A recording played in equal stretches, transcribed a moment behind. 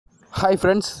Hi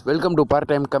friends, welcome to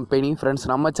Part-Time Company. Friends,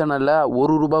 நம்ம சேனலில்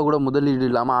 ₹1 கூட முதலீடு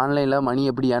இல்லாமல் ஆன்லைனில் மணி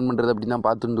எப்படி ஏர்ன் பண்ணுறது அப்படின்னு தான்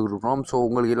பார்த்துட்டு இருக்கோம். ஸோ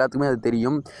உங்களுக்கு எல்லாத்துக்குமே அது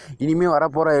தெரியும். இனிமேல்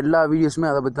வரப்போகிற எல்லா வீடியோஸுமே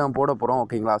அதை பற்றி தான் போட போகிறோம்.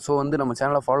 ஓகேங்களா? ஸோ நம்ம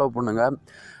சேனலை ஃபாலோ பண்ணுங்கள்.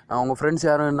 உங்கள் ஃப்ரெண்ட்ஸ்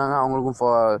யாரும் இருந்தாங்க அவங்களுக்கும்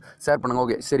ஷேர் பண்ணுங்கள்.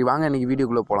 ஓகே, சரி வாங்க இன்றைக்கி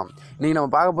வீடியோக்குள்ளே போகலாம். இன்றைக்கி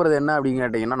நம்ம பார்க்க போகிறது என்ன அப்படின்னு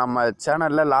கேட்டிங்கன்னா, நம்ம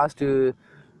சேனலில் லாஸ்ட்டு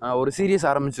ஒரு சீரியஸ்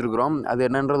ஆரம்பிச்சிருக்கிறோம். அது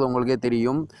என்னன்றது உங்களுக்கே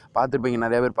தெரியும், பார்த்துருப்பீங்க,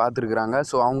 நிறைய பேர் பார்த்துருக்குறாங்க.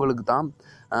 ஸோ அவங்களுக்கு தான்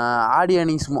ஆடி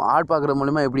ஏர்னிங்ஸ் ஆட் பார்க்குறது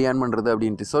மூலிமா எப்படி ஏர்ன் பண்ணுறது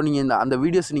அப்படின்ட்டு. ஸோ நீங்கள் அந்த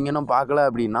வீடியோஸ் நீங்கள் இன்னும் பார்க்கல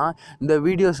அப்படின்னா, இந்த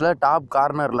வீடியோஸில் டாப்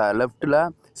கார்னரில் லெஃப்ட்டில்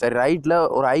ரைட்டில்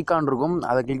ஒரு ஐக்கான் இருக்கும்,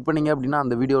 அதை கிளிக் பண்ணிங்க அப்படின்னா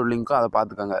அந்த வீடியோ லிங்க்கும் அதை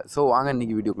பார்த்துக்கோங்க. ஸோ வாங்க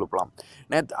இன்றைக்கி வீடியோக்குள்ளே போகலாம்.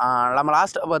 நம்ம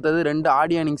லாஸ்ட்டாக பார்த்தது 2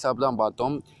 ஆடி ஏர்னிங்ஸ் ஆப் தான்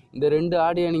பார்த்தோம். இந்த 2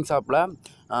 ஆடி ஏர்னிங்ஸ் ஆப்பில்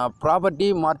ப்ராப்பர்ட்டி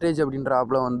மார்ட்டேஜ் அப்படின்ற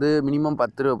ஆப்பில் வந்து மினிமம்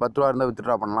 ₹10 இருந்தால்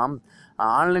வித்ட்ரா பண்ணலாம்.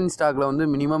 ஆன்லைன் ஸ்டாக்கில் வந்து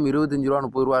மினிமம் ₹25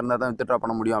 ₹30 இருந்தால் தான் வித்ட்ரா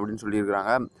பண்ண முடியும் அப்படின்னு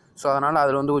சொல்லியிருக்கிறாங்க. ஸோ அதனால்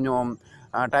அதில் வந்து கொஞ்சம்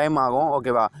டைம் ஆகும்.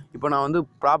 ஓகேவா? இப்போ நான் வந்து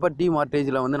ப்ராப்பர்ட்டி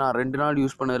மார்ட்டேஜில் வந்து நான் 2 நாள்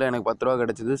யூஸ் பண்ணதில் எனக்கு ₹10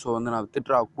 கிடச்சிது. ஸோ வந்து நான்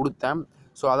வித்ட்ரா கொடுத்தேன்.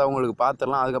 ஸோ அதை உங்களுக்கு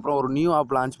பார்த்துடலாம். அதுக்கப்புறம் ஒரு நியூ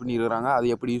ஆப் லான்ச் பண்ணியிருக்கிறாங்க, அது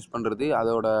எப்படி யூஸ் பண்ணுறது,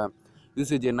 அதோட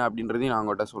யூசேஜ் என்ன அப்படின்றதையும் நான்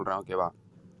உங்கள்கிட்ட சொல்கிறேன். ஓகேவா?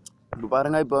 இப்போ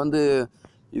பாருங்கள், இப்போ வந்து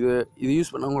இது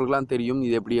யூஸ் பண்ணவங்களுக்குலாம் தெரியும்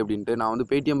இது எப்படி அப்படின்ட்டு. நான் வந்து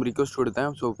Paytm ரிக்வெஸ்ட்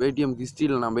கொடுத்தேன். ஸோ Paytm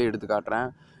ஹிஸ்ட்ரியில் நான் போய் எடுத்து காட்டுறேன்.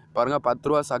 பாருங்கள்,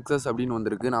 ₹10 சக்ஸஸ் அப்படின்னு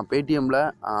வந்திருக்கு. நான் Paytmல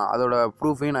அதோட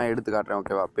ப்ரூஃபையும் நான் எடுத்து காட்டுறேன்.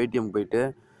 ஓகேவா? Paytm போய்ட்டு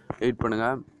வெயிட்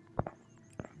பண்ணுங்கள்.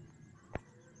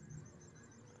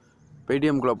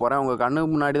 Paytmக்குள்ளே போகிறேன். உங்கள் கண்ணுக்கு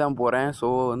முன்னாடி தான் போகிறேன். ஸோ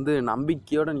வந்து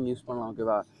நம்பிக்கையோடு நீங்கள் யூஸ் பண்ணலாம்.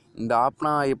 ஓகேவா? இந்த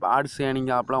ஆப்லாம் இப்போ ஆட்ஸ்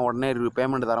ஏர்னிங் ஆப்லாம் உடனே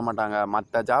பேமெண்ட் தர மாட்டாங்க.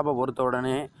 மற்ற ஜாப்பை பொறுத்த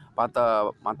உடனே பார்த்தா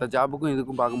மற்ற ஜாப்புக்கும்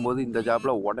இதுக்கும் பார்க்கும்போது இந்த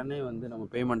ஜாப்பில் உடனே வந்து நம்ம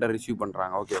பேமெண்ட்டை ரிசீவ்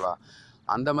பண்ணுறாங்க. ஓகேவா?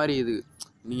 அந்த மாதிரி இது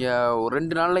நீங்கள் ஒரு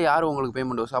 2 நாளில் யார் உங்களுக்கு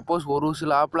பேமெண்ட் வரும்? சப்போஸ் ஒரு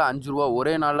சில ஆப்பில் ₹5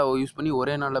 ஒரே நாளில் யூஸ் பண்ணி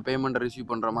ஒரே நாளில் பேமெண்ட்டை ரிசீவ்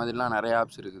பண்ணுற மாதிரிலாம் நிறைய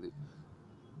ஆப்ஸ் இருக்குது.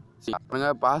 பாருங்க,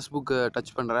 பாஸ்புக்கு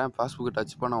டச் பண்ணுறேன். பாஸ்புக்கு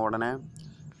டச் பண்ண உடனே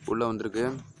உள்ளே வந்திருக்கு.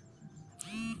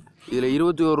 இதில்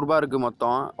 ₹21 இருக்குது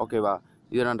மொத்தம். ஓகேவா?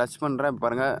 இதை நான் டச் பண்ணுறேன்.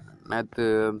 பாருங்கள், நேற்று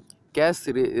கேஷ்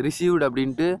ரிசீவ்டு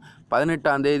அப்படின்ட்டு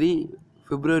 18ஆம் தேதி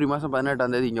பிப்ரவரி மாதம்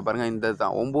 18ஆம் தேதி இங்கே பாருங்கள், இந்த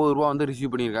தான் ₹9 வந்து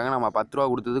ரிசீவ் பண்ணியிருக்காங்க. நம்ம ₹10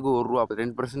 கொடுத்ததுக்கு ₹1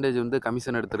 2% வந்து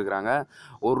கமிஷன் எடுத்துருக்குறாங்க.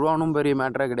 ₹1 பெரிய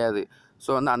மேட்டரே கிடையாது.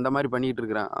 ஸோ வந்து அந்த மாதிரி பண்ணிகிட்டு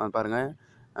இருக்கிறேன். பாருங்கள்,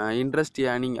 இன்ட்ரெஸ்ட்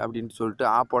ஏர்னிங் அப்படின்னு சொல்லிட்டு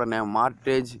ஆப்போட நேம்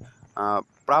மார்ட்டேஜ்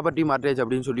ப்ராப்பர்ட்டி மார்ட்டேஜ்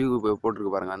அப்படின்னு சொல்லி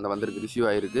போட்டிருக்கு பாருங்கள். அந்த வந்திருக்கு, ரிசீவ்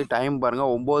ஆகிருக்கு. டைம் பாருங்கள்,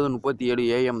 9:37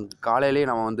 AM காலையிலே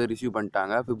நம்ம வந்து ரிசீவ்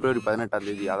பண்ணிட்டாங்க. பிப்ரவரி 18ஆம்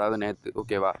தேதி, அதாவது நேற்று.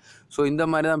 ஓகேவா? ஸோ இந்த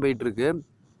மாதிரி தான் போயிட்டுருக்கு.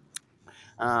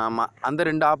 அந்த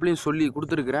 2 ஆப்லேயும் சொல்லி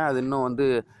கொடுத்துருக்குறேன். அது இன்னும் வந்து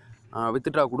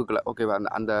வித்ட்ரா கொடுக்கல. ஓகேவா?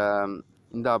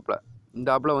 இந்த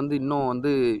ஆப்பில் வந்து இன்னும்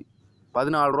வந்து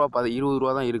 ₹14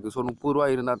 ₹20 தான் இருக்குது. ஸோ ₹30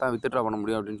 இருந்தால் தான் வித்ட்ரா பண்ண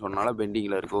முடியும் அப்படின்னு சொன்னால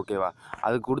பெண்டிங்கில் இருக்குது. ஓகேவா?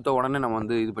 அது கொடுத்த உடனே நம்ம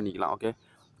வந்து இது பண்ணிக்கலாம். ஓகே,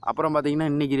 அப்புறம் பார்த்தீங்கன்னா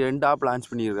இன்றைக்கி 2 ஆப்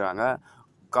லான்ச் பண்ணியிருக்கிறாங்க.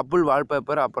 கப்புள்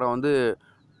வால்பேப்பர், அப்புறம் வந்து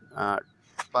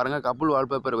பாருங்கள், கப்புள்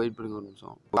வால்பேப்பர். வெயிட் பண்ணுங்க ஒரு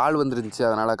நிமிஷம், கால் வந்துருந்துச்சு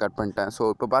அதனால் கட் பண்ணிட்டேன். ஸோ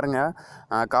இப்போ பாருங்கள்,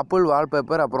 கப்புள்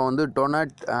வால்பேப்பர் அப்புறம் வந்து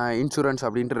டொனட் இன்சூரன்ஸ்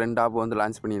அப்படின்ட்டு 2 ஆப் வந்து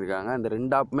லான்ச் பண்ணியிருக்காங்க. இந்த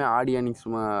 2 ஆப்புமே ஆடி ஏர்னிங்ஸ்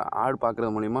ஆட்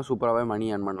பார்க்குறது மூலிமா சூப்பராகவே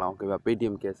மணி ஏர்ன் பண்ணலாம். ஓகேவா?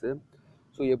 Paytm case.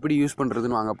 ஸோ எப்படி யூஸ்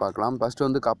பண்ணுறதுன்னு வாங்க பார்க்கலாம். ஃபஸ்ட்டு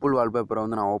வந்து கப்புள் வால்பேப்பரை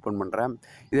வந்து நான் ஓப்பன் பண்ணுறேன்.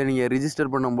 இதை நீங்கள்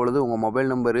ரிஜிஸ்டர் பண்ணும்பொழுது உங்கள்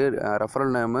மொபைல் நம்பரு,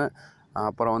 ரெஃபரல் நேமு,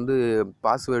 அப்புறம் வந்து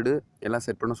பாஸ்வேர்டு எல்லாம்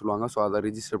செட் பண்ண சொல்லுவாங்க. ஸோ அதை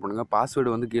ரிஜிஸ்டர் பண்ணுங்கள்.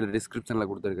 பாஸ்வேர்டு வந்து கீழே டிஸ்கிரிப்ஷனில்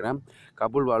கொடுத்துருக்குறேன்.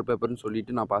 கப்புள் வால்பேப்பர்னு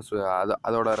சொல்லிவிட்டு நான்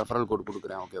அதோட ரெஃபரல் கோட்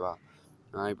கொடுக்குறேன். ஓகேவா?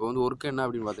 இப்போ வந்து ஒர்க் என்ன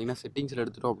அப்படின்னு பார்த்தீங்கன்னா, செட்டிங்ஸில்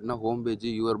எடுத்துட்டோம் அப்படின்னா home page,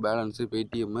 your balance,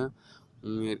 Paytm,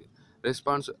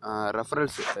 response,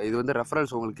 referrals. இது வந்து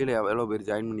ரெஃபரல்ஸ் உங்களுக்கு கீழே எவ்வளோ பேர்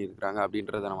ஜாயின் பண்ணியிருக்கிறாங்க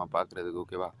அப்படின்றத நம்ம பார்க்குறதுக்கு.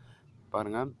 ஓகேவா?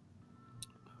 பாருங்கள்,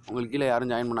 உங்களுக்கு கீழே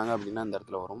யாரும் ஜாயின் பண்ணாங்க அப்படின்னா இந்த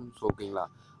இடத்துல வரும். ஸோ ஓகேங்களா?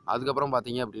 அதுக்கப்புறம்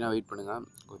பார்த்தீங்க அப்படின்னா வெயிட் பண்ணுங்கள்,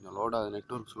 கொஞ்சம் லோடாக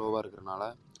நெட்வொர்க் ஸ்லோவாக இருக்கிறனால.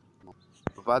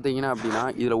 இப்போ பார்த்தீங்கன்னா அப்படின்னா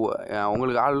இதில்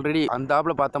உங்களுக்கு ஆல்ரெடி அந்த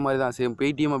ஆப்பில் பார்த்த மாதிரி தான் சேம்.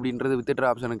 Paytm அப்படின்றது வித்ட்ரா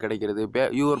ஆப்ஷனுக்கு கிடைக்கிறது.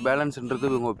 யுவர்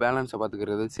பேலன்ஸ்ன்றது உங்கள் பேலன்ஸை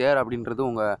பார்த்துக்கிறது. ஷேர் அப்படின்றது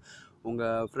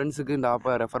உங்கள் ஃப்ரெண்ட்ஸுக்கு இந்த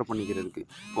ஆப்பை ரெஃபர் பண்ணிக்கிறதுக்கு.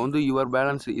 இப்போ வந்து யுவர்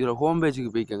பேலன்ஸ், இதில் ஹோம்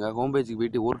பேஜுக்கு போய்க்கோங்க. ஹோம் பேஜுக்கு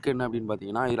போய்ட்டு ஒர்க் என்ன அப்படின்னு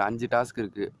பார்த்தீங்கன்னா, இதில் 5 டாஸ்க்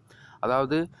இருக்குது.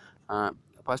 அதாவது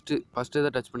ஃபஸ்ட்டு இதை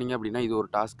டச் பண்ணிங்க அப்படின்னா இது ஒரு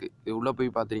டாஸ்க்கு. இது உள்ளே போய்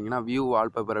பார்த்தீங்கன்னா வியூ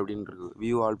வால்பேப்பர் அப்படின்னு இருக்குது.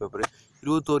 View wallpaper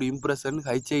 21 impression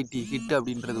HIT hit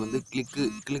அப்படின்றது வந்து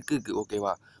கிளிக்கு.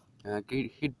 ஓகேவா?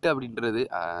 ஹிட் அப்படின்றது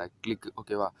கிளிக்கு.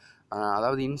 ஓகேவா?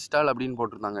 அதாவது இன்ஸ்டால் அப்படின்னு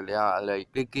போட்டிருந்தாங்க இல்லையா, அதில்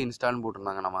கிளிக்கு இன்ஸ்டால்னு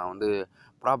போட்டிருந்தாங்க நம்ம வந்து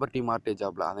ப்ராப்பர்ட்டி மார்ட்டேஜ்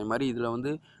ஆப்பில். அதே மாதிரி இதில்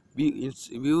வந்து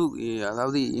வியூ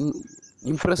அதாவது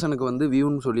இம்ப்ரெஷனுக்கு வந்து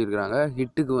வியூன்னு சொல்லியிருக்கிறாங்க,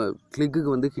 கிளிக்குக்கு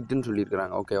வந்து ஹிட்டுன்னு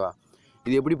சொல்லியிருக்கிறாங்க. ஓகேவா?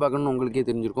 இது எப்படி பார்க்கணுன்னு உங்களுக்கே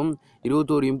தெரிஞ்சிருக்கும்.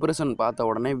 21 இம்ப்ரெஷன் பார்த்த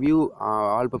உடனே வியூ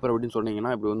வால்பேப்பர் அப்படின்னு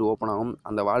சொன்னீங்கன்னா இப்படி வந்து ஓப்பன் ஆகும்.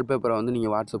 அந்த வால்பேப்பரை வந்து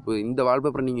நீங்கள் வாட்ஸ்அப்பு, இந்த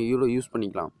வால்பேப்பரை நீங்கள் யூஸ்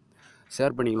பண்ணிக்கலாம்,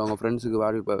 ஷேர் பண்ணிக்கலாம் உங்கள் ஃப்ரெண்ட்ஸுக்கு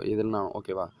வால்பேப்பர் எதுனா.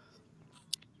 ஓகேவா?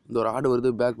 இந்த ஒரு ஆடு வருது,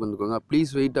 பேக் வந்துக்கோங்க. ப்ளீஸ்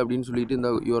வெயிட் அப்படின்னு சொல்லிட்டு இந்த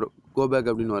யுவர் கோ பேக்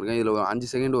அப்படின்னு வருங்க. இதில் 5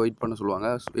 செகண்ட் வெயிட் பண்ண சொல்லுவாங்க.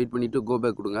 வெயிட் பண்ணிவிட்டு கோ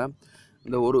பேக் கொடுங்க.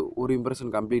 இந்த ஒரு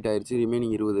இம்ப்ரெஷன் கம்ப்ளீட் ஆயிடுச்சு.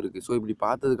 ரிமைனிங் 20 இருக்குது. ஸோ இப்படி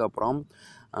பார்த்ததுக்கப்புறம்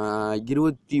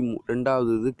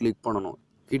 22வது இது கிளிக் பண்ணணும்.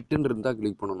 கிட்டுன்னு இருந்தால்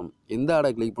கிளிக் பண்ணணும். எந்த ஆடை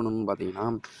கிளிக் பண்ணணும்னு பார்த்தீங்கன்னா,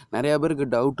 நிறையா பேருக்கு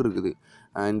டவுட் இருக்குது.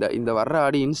 இந்த வர்ற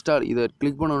ஆடு இன்ஸ்டால், இதை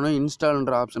கிளிக் பண்ணோன்னா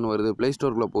இன்ஸ்டால்ன்ற ஆப்ஷன் வருது, ப்ளே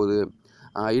ஸ்டோருக்குள்ளே போகுது.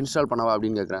 இன்ஸ்டால் பண்ணவா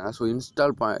அப்படின்னு கேட்குறாங்க. ஸோ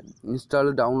இன்ஸ்டால்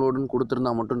டவுன்லோடுன்னு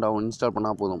கொடுத்துருந்தா மட்டும் இன்ஸ்டால்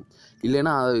பண்ணால் போதும்.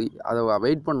 இல்லைன்னா அதை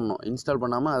வெயிட் பண்ணணும். இன்ஸ்டால்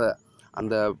பண்ணாமல் அதை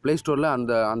அந்த ப்ளே ஸ்டோரில்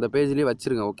அந்த பேஜ்லேயே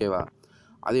வச்சுருங்க. ஓகேவா?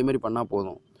 அதேமாதிரி பண்ணால்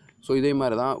போதும். ஸோ இதே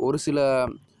மாதிரி தான்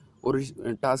ஒரு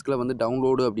டாஸ்கில் வந்து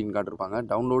டவுன்லோடு அப்படின்னு காட்டிருப்பாங்க.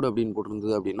 டவுன்லோடு அப்படின்னு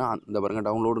போட்டிருந்தது அப்படின்னா, இந்த பாருங்கள்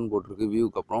டவுன்லோடுன்னு போட்டிருக்கு.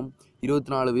 வியூக்கு அப்புறம்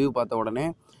 24 வியூ பார்த்த உடனே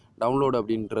டவுன்லோடு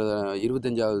அப்படின்ற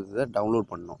 25வது இதை டவுன்லோட்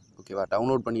பண்ணணும். ஓகேவா?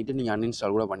 டவுன்லோட் பண்ணிவிட்டு நீங்கள்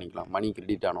அன்இன்ஸ்டால் கூட பண்ணிக்கலாம், மணி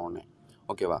கிரெடிட் ஆன உடனே.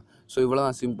 ஓகேவா? ஸோ இவ்வளோ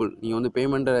தான் சிம்பிள். நீங்கள் வந்து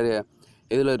பேமெண்ட்டை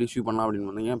எதில் ரிசீவ் பண்ணலாம் அப்படின்னு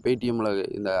பார்த்தீங்கன்னா, பேடிஎம்மில்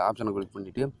இந்த ஆப்ஷனை கிளிக்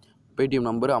பண்ணிவிட்டு பேடிஎம்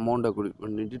நம்பர் அமௌண்ட்டை கிளிக்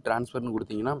பண்ணிவிட்டு ட்ரான்ஸ்ஃபர்னு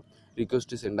கொடுத்தீங்கன்னா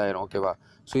ரிக்வெஸ்ட்டு சென்ட் ஆயிரும். ஓகேவா?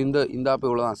 ஸோ இந்த ஆப்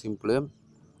இவ்வளோ தான் சிம்பிள்.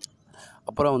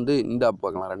 அப்புறம் வந்து இந்த ஆப்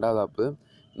பார்க்கலாம், 2வது ஆப்பு.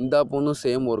 இந்த ஆப் வந்து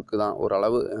சேம் ஒர்க்கு தான்,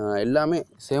 ஓரளவு எல்லாமே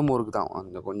சேம் ஒர்க்கு தான்.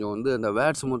 கொஞ்சம் வந்து அந்த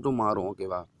வேர்ட்ஸ் மட்டும் மாறும்.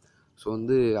 ஓகேவா? ஸோ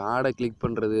வந்து ஆடை கிளிக்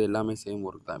பண்ணுறது எல்லாமே சேம்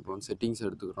ஒர்க் தான். இப்போ வந்து செட்டிங்ஸ்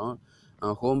எடுத்துக்கிறோம்.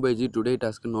 Home page, today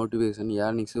task, notification,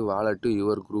 earnings, wallet,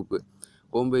 your group.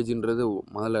 Home பேஜுன்றது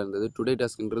முதல்ல இருந்தது. டுடே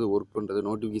டாஸ்க்குன்றது ஒர்க் பண்ணுறது.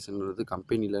 நோட்டிஃபிகேஷன்ன்றது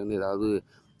கம்பெனிலேருந்து ஏதாவது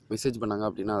மெசேஜ் பண்ணாங்க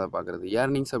அப்படின்னா அதை பார்க்குறது.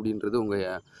 ஏர்னிங்ஸ் அப்படின்றது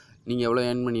நீங்கள் எவ்வளோ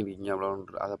ஏர்ன் பண்ணியிருக்கீங்க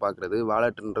எவ்வளோன்ற அதை பார்க்குறது.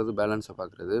 வாலெட்டுன்றது பேலன்ஸை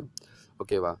பார்க்குறது.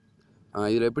 ஓகேவா?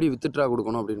 இதில் எப்படி வித்ட்ரா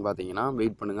கொடுக்கணும் அப்படின்னு பார்த்தீங்கன்னா,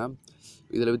 வெயிட் பண்ணுங்கள்.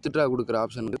 இதில் வித்ட்ரா கொடுக்குற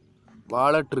ஆப்ஷன்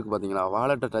வாலெட் இருக்குது பார்த்தீங்களா?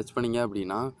 வாலெட்டை டச் பண்ணிங்க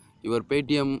அப்படின்னா யுவர்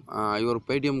பேடிஎம்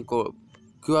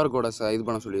QR கோடை இது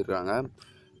பண்ண சொல்லியிருக்காங்க.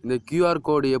 இந்த QR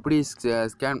கோடு எப்படி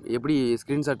எப்படி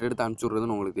ஸ்க்ரீன்ஷாட் எடுத்து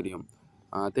அனுப்பிச்சுட்றதுன்னு உங்களுக்கு தெரியும்.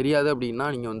 தெரியாது அப்படின்னா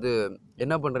நீங்கள் வந்து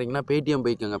என்ன பண்ணுறீங்கன்னா, பேடிஎம்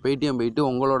போய்க்கோங்க. பேடிஎம் போயிட்டு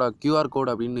உங்களோட QR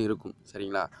கோடு அப்படின்னு இருக்கும்.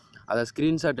 சரிங்களா? அதை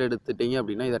ஸ்க்ரீன்ஷாட் எடுத்துட்டீங்க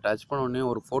அப்படின்னா, இதை டச் பண்ணோடனே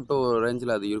ஒரு ஃபோட்டோ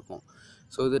ரேஞ்சில் அது இருக்கும்.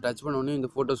 ஸோ இதை டச் பண்ணோடனே இந்த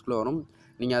ஃபோட்டோஸ்குள்ளே வரும்.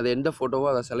 நீங்கள் அதை எந்த ஃபோட்டோவோ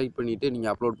அதை செலக்ட் பண்ணிவிட்டு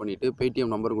நீங்கள் அப்லோட் பண்ணிவிட்டு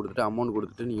பேடிஎம் நம்பர் கொடுத்துட்டு அமௌண்ட்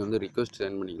கொடுத்துட்டு நீங்கள் வந்து ரிக்வெஸ்ட்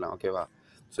சென்ட் பண்ணிக்கலாம். ஓகேவா?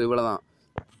 ஸோ இவ்வளோ தான்.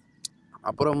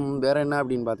 அப்புறம் வேறு என்ன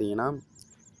அப்படின்னு பார்த்தீங்கன்னா,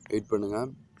 வெயிட் பண்ணுங்கள்.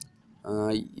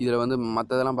 இதில் வந்து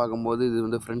மற்றதெல்லாம் பார்க்கும்போது இது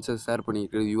வந்து ஃப்ரெண்ட்ஸை ஷேர்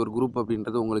பண்ணிக்கிறது. யுவர் குரூப்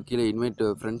அப்படின்றது உங்களுக்கு கீழே இன்வைட்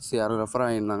ஃப்ரெண்ட்ஸ் யாரும் ரெஃபர்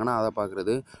ஆகியிருந்தாங்கன்னா அதை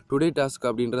பார்க்குறது. டுடே டாஸ்க்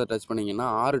அப்படின்றத டச் பண்ணிங்கன்னா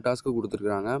 6 டாஸ்க்கு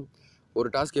கொடுத்துருக்குறாங்க. ஒரு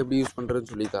டாஸ்க் எப்படி யூஸ்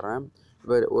பண்ணுறதுன்னு சொல்லித்தரேன்.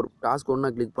 இப்போ ஒரு டாஸ்க் ஒன்றா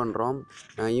கிளிக் பண்ணுறோம்.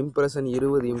 இம்ப்ரெஷன்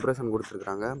 20 இம்ப்ரெஷன்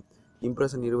கொடுத்துருக்குறாங்க.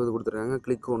 இம்ப்ரெஷன் 20 கொடுத்துருக்காங்க.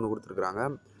 கிளிக் 1 கொடுத்துருக்குறாங்க.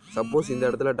 சப்போஸ் இந்த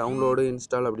இடத்துல டவுன்லோடு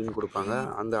இன்ஸ்டால் அப்படின்னு கொடுப்பாங்க.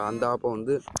 அந்த ஆப்பை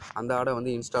வந்து அந்த ஆடை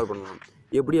வந்து இன்ஸ்டால் பண்ணணும்.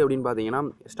 எப்படி அப்படின்னு பார்த்தீங்கன்னா,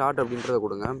 ஸ்டார்ட் அப்படின்றத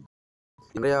கொடுங்க.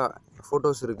 நிறையா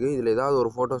ஃபோட்டோஸ் இருக்குது. இதில் ஏதாவது ஒரு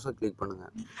ஃபோட்டோஸை கிளிக்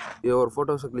பண்ணுங்கள். இது ஒரு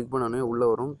ஃபோட்டோஸை கிளிக் பண்ணோன்னே உள்ளே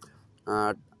வரும்.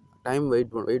 டைம்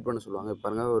வெயிட் பண்ண சொல்லுவாங்க.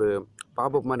 பாருங்கள், ஒரு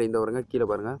பாப்அப் மாதிரி இந்த வருங்க. கீழே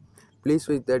பாருங்கள், please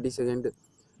wait 30 second,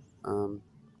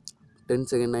 10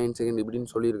 second, 9 second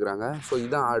இப்படின்னு சொல்லியிருக்கிறாங்க. ஸோ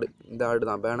இதான் ஆடு. இந்த ஆடு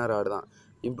தான், பேனர் ஆடு தான்.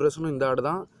 இம்ப்ரெஷனும் இந்த ஆடு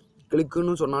தான்.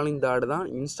 கிளிக்குன்னு சொன்னாலும் இந்த ஆடு தான்.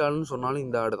 இன்ஸ்டால்னு சொன்னாலும்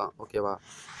இந்த ஆடு தான். ஓகேவா?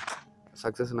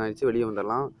 சக்ஸஸ் ஆகிடுச்சு, வெளியே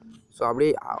வந்துடலாம். ஸோ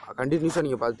அப்படியே கண்டினியூஸாக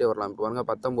நீங்கள் பார்த்துட்டே வரலாம். இப்போ பாருங்கள்,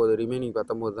 19 ரிமைனிங்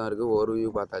 19 தான் இருக்குது. ஒரு வியூ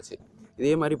பார்த்தாச்சு.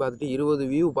 இதே மாதிரி பார்த்துட்டு 20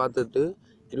 வியூ பார்த்துட்டு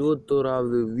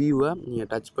 21வது வியூவை நீங்கள்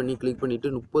டச் பண்ணி கிளிக் பண்ணிவிட்டு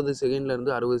 30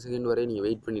 செகண்ட்லேருந்து 60 செகண்ட் வரை நீங்கள்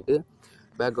வெயிட் பண்ணிவிட்டு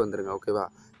பேக் வந்துடுங்க. ஓகேவா?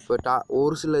 இப்போ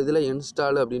ஒரு சில இதில்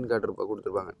இன்ஸ்டால் அப்படின்னு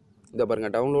கொடுத்துருப்பாங்க. இந்த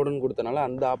பாருங்கள், டவுன்லோடுன்னு கொடுத்தனால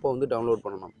அந்த ஆப்பை வந்து டவுன்லோட்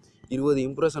பண்ணணும். 20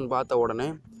 இம்ப்ரெஷன் பார்த்த உடனே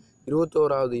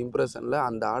 21வது இம்ப்ரெஷனில்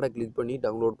அந்த ஆடை கிளிக் பண்ணி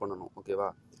டவுன்லோட் பண்ணணும். ஓகேவா?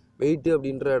 வெயிட்டு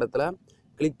அப்படின்ற இடத்துல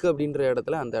கிளிக் அப்படின்ற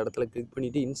இடத்துல அந்த இடத்துல கிளிக்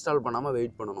பண்ணிவிட்டு இன்ஸ்டால் பண்ணாமல்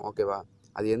வெயிட் பண்ணணும். ஓகேவா?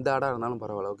 அது எந்த ஆடாக இருந்தாலும்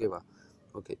பரவாயில்ல. ஓகேவா?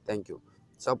 Okay, thank you.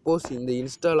 சப்போஸ் இந்த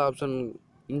இன்ஸ்டால்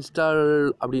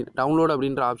டவுன்லோட்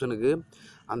அப்படின்ற ஆப்ஷனுக்கு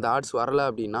அந்த ஆட்ஸ் வரலை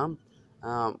அப்படின்னா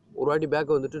ஒரு வாட்டி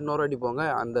பேக் வந்துட்டு இன்னொரு வாட்டி போங்க,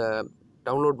 அந்த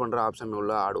டவுன்லோட் பண்ணுற ஆப்ஷன்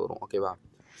உள்ள ஆடு வரும். ஓகேவா?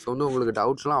 ஸோ வந்து உங்களுக்கு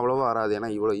டவுட்ஸ்லாம் அவ்வளோவா வராது.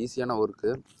 ஏன்னா இவ்வளோ ஈஸியான ஒர்க்கு.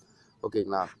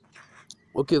 ஓகேங்களா?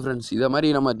 ஓகே ஃப்ரெண்ட்ஸ், இதை மாதிரி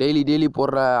நம்ம டெய்லி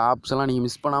போடுற ஆப்ஸ் எல்லாம் நீங்கள்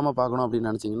மிஸ் பண்ணாமல் பார்க்கணும் அப்படின்னு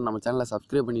நினச்சிங்கன்னா நம்ம சேனலை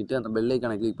சப்ஸ்கிரைப் பண்ணிவிட்டு அந்த பெல்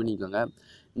ஐக்கானை கிளிக் பண்ணிக்கோங்க.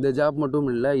 இந்த ஜாப் மட்டும்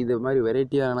இல்லை, இது மாதிரி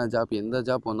வெரைட்டியான ஜாப், எந்த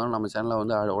ஜாப் வந்தாலும் நம்ம சேனலில்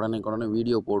வந்து உடனே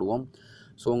வீடியோ போடுவோம்.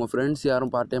 ஸோ உங்கள் ஃப்ரெண்ட்ஸ்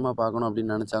யாரும் பார்ட் டைமாக பார்க்கணும்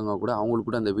அப்படின்னு நினச்சாங்க கூட அவங்களுக்கு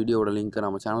கூட அந்த வீடியோட லிங்க்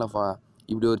நம்ம சேனலில்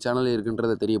இப்படி ஒரு சேனல்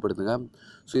இருக்குன்றதை தெரியப்படுத்துங்க.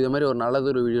 ஸோ இது மாதிரி ஒரு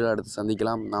நல்லதொரு வீடியோவில் அடுத்து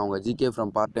சந்திக்கலாம். நான் உங்கள் GK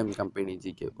from part time company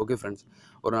GK. Okay friends,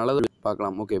 ஒரு நல்லது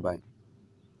பார்க்கலாம். ஓகே, பாய்.